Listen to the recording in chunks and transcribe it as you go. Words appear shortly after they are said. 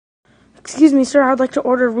Excuse me, sir. I'd like to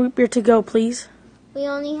order root beer to go, please. We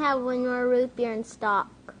only have one more root beer in stock.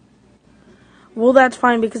 Well, that's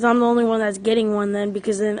fine because I'm the only one that's getting one then,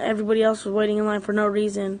 because then everybody else was waiting in line for no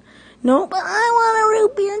reason. No, but I want a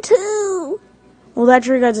root beer too. Well, that's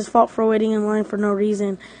your guys' fault for waiting in line for no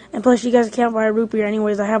reason. And plus, you guys can't buy a root beer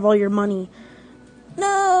anyways. I have all your money.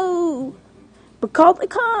 No! But call the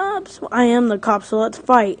cops. Well, I am the cops, so let's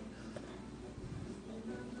fight.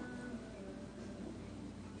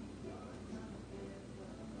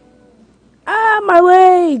 Ah, my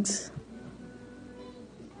legs!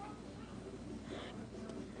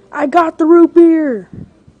 I got the root beer.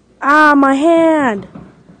 Ah, my hand.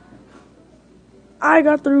 I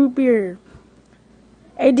got the root beer.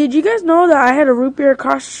 Hey, did you guys know that I had a root beer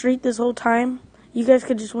across the street this whole time? You guys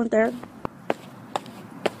could just went there.